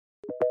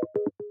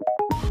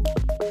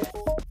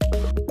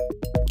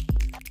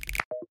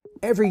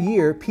Every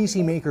year,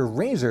 PC maker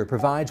Razer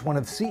provides one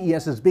of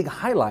CES's big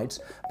highlights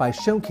by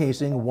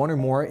showcasing one or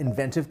more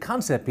inventive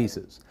concept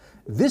pieces.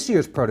 This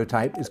year's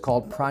prototype is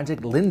called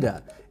Project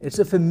Linda. It's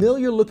a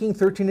familiar-looking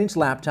 13-inch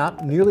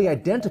laptop nearly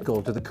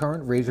identical to the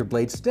current Razer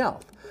Blade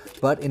Stealth.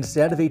 But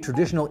instead of a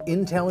traditional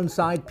Intel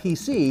Inside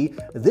PC,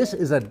 this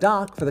is a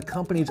dock for the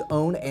company's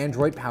own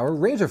Android-powered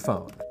Razer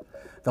Phone.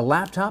 The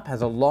laptop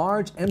has a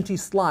large empty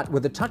slot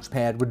where the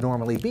touchpad would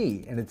normally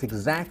be, and it's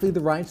exactly the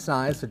right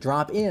size to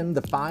drop in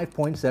the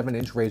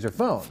 5.7-inch Razer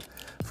Phone.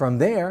 From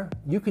there,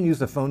 you can use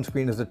the phone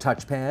screen as a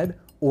touchpad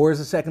or as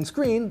a second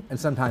screen, and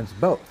sometimes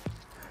both.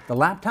 The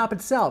laptop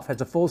itself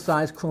has a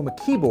full-size chroma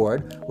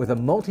keyboard with a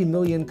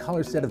multi-million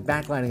color set of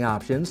backlighting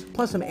options,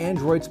 plus some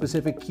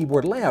Android-specific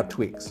keyboard layout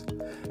tweaks.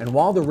 And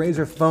while the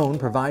Razer Phone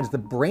provides the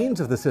brains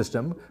of the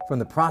system, from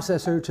the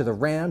processor to the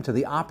RAM to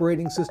the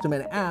operating system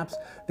and apps,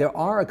 there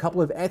are a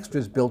couple of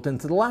extras built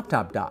into the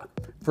laptop dock.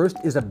 First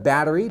is a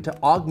battery to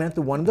augment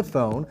the one in the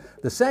phone.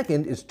 The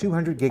second is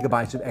 200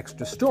 gigabytes of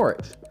extra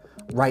storage.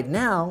 Right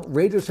now,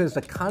 Razer says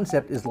the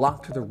concept is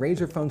locked to the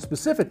Razer Phone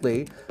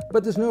specifically,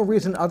 but there's no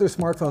reason other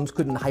smartphones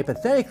couldn't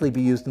hypothetically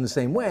be used in the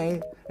same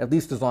way, at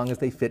least as long as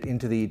they fit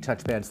into the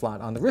touchpad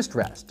slot on the wrist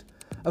rest.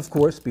 Of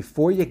course,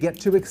 before you get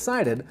too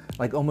excited,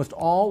 like almost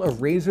all of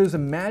Razer's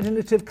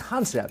imaginative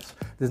concepts,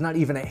 there's not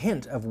even a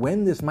hint of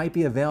when this might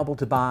be available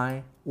to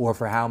buy or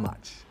for how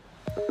much.